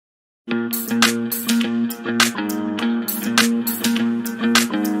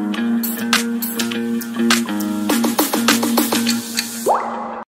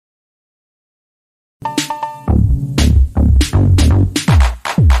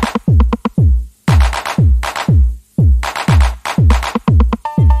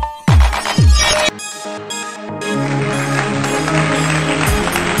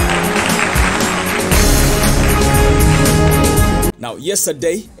Now,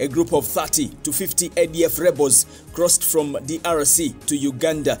 yesterday, a group of 30 to 50 ADF rebels crossed from DRC to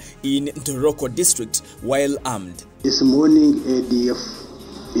Uganda in Ntoroko district while armed. This morning,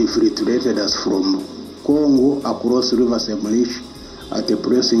 ADF infiltrated us from Congo across River Semlish at a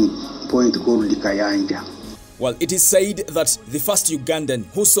pressing point called Kayanja. Well, it is said that the first Ugandan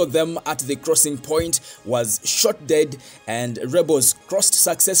who saw them at the crossing point was shot dead and rebels crossed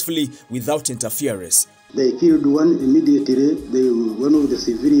successfully without interference. They killed one immediately. One of the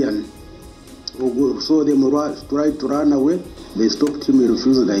civilians who saw them tried to run away. They stopped him, he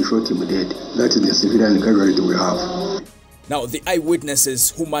refused, and shot him dead. That is the civilian casualty we have. Now, the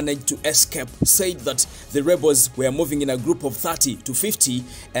eyewitnesses who managed to escape said that the rebels were moving in a group of 30 to 50,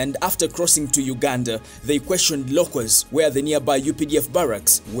 and after crossing to Uganda, they questioned locals where the nearby UPDF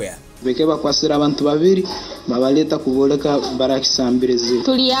barracks were. Bekeba kwasira abantu babiri babaleta kuboleka baraki sambireze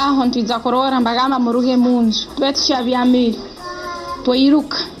tuli aho ntwiza korora mbagamba muruge munzu twetisha byamiri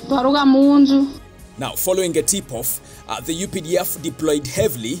twiruka twaruga munzu. Now, following a tip-off, the UPDF deployed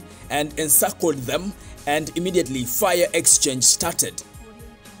heavily and encircled them, and immediately fire exchange started.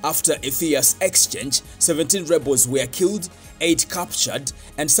 After a fierce exchange, 17 rebels were killed, 8 captured,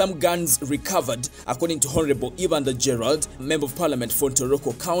 and some guns recovered, according to Honorable Ugandans Gerald, Member of Parliament for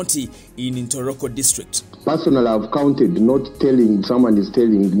Ntoroko County in Ntoroko District. Personally, I've counted, not telling, someone is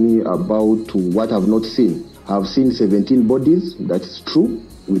telling me about what I've not seen. I've seen 17 bodies, that's true,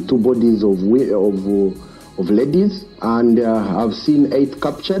 with 2 bodies of ladies, and I've seen 8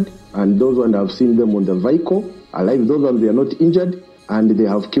 captured, and those ones I've seen them on the vehicle alive. Those ones, they are not injured, and they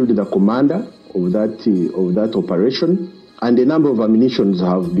have killed the commander of that operation, and a number of ammunitions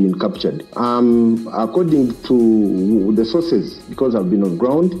have been captured. According to the sources, because I've been on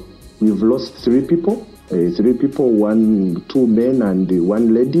ground, we've lost 3 people, 2 men and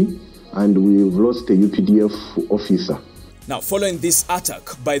 1 lady, and we've lost a UPDF officer. Now, following this attack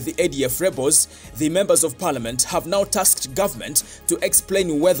by the ADF rebels, the members of parliament have now tasked government to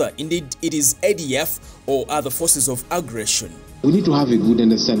explain whether indeed it is ADF or other forces of aggression. We need to have a good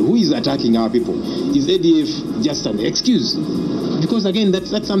understanding. Who is attacking our people? Is ADF just an excuse? Because again,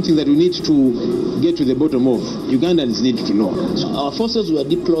 that's something that we need to get to the bottom of. Ugandans need to know. Our forces were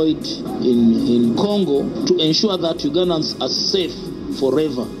deployed in Congo to ensure that Ugandans are safe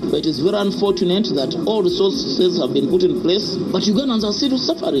forever. But it is very unfortunate that all resources have been put in place, but Ugandans are still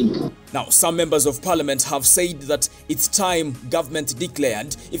suffering. Now, some members of parliament have said that it's time government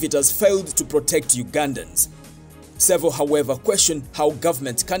declared if it has failed to protect Ugandans. Several, however, question how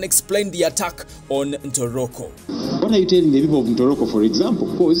government can explain the attack on Ntoroko. What are you telling the people of Ntoroko, for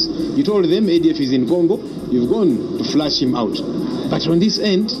example? Because you told them ADF is in Congo, you've gone to flush him out. But on this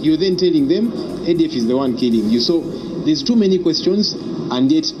end, you're then telling them ADF is the one killing you. So there's too many questions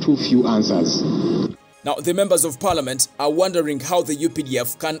and yet too few answers. Now, the members of parliament are wondering how the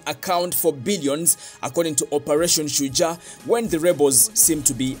UPDF can account for billions, according to Operation Shuja, when the rebels seem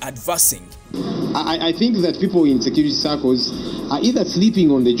to be advancing. I think that people in security circles are either sleeping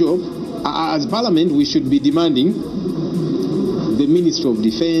on the job. As parliament, we should be demanding the Minister of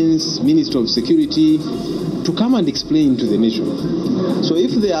Defense, Minister of Security, to come and explain to the nation. So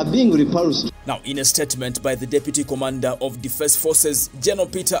if they are being repulsed. Now, in a statement by the Deputy Commander of Defense Forces, General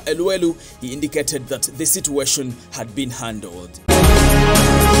Peter Elwelu, he indicated that the situation had been handled.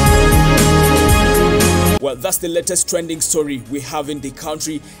 Well, that's the latest trending story we have in the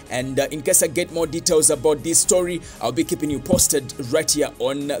country, and in case I get more details about this story, I'll be keeping you posted right here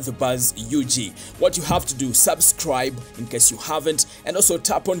on The Buzz UG. What you have to do, subscribe in case you haven't, and also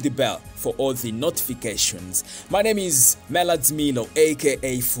tap on the bell for all the notifications. My name is Melads Milo,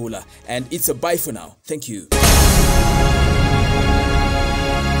 aka Fula, and it's a bye for now. Thank you.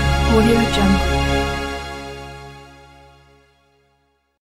 Audio Jungle.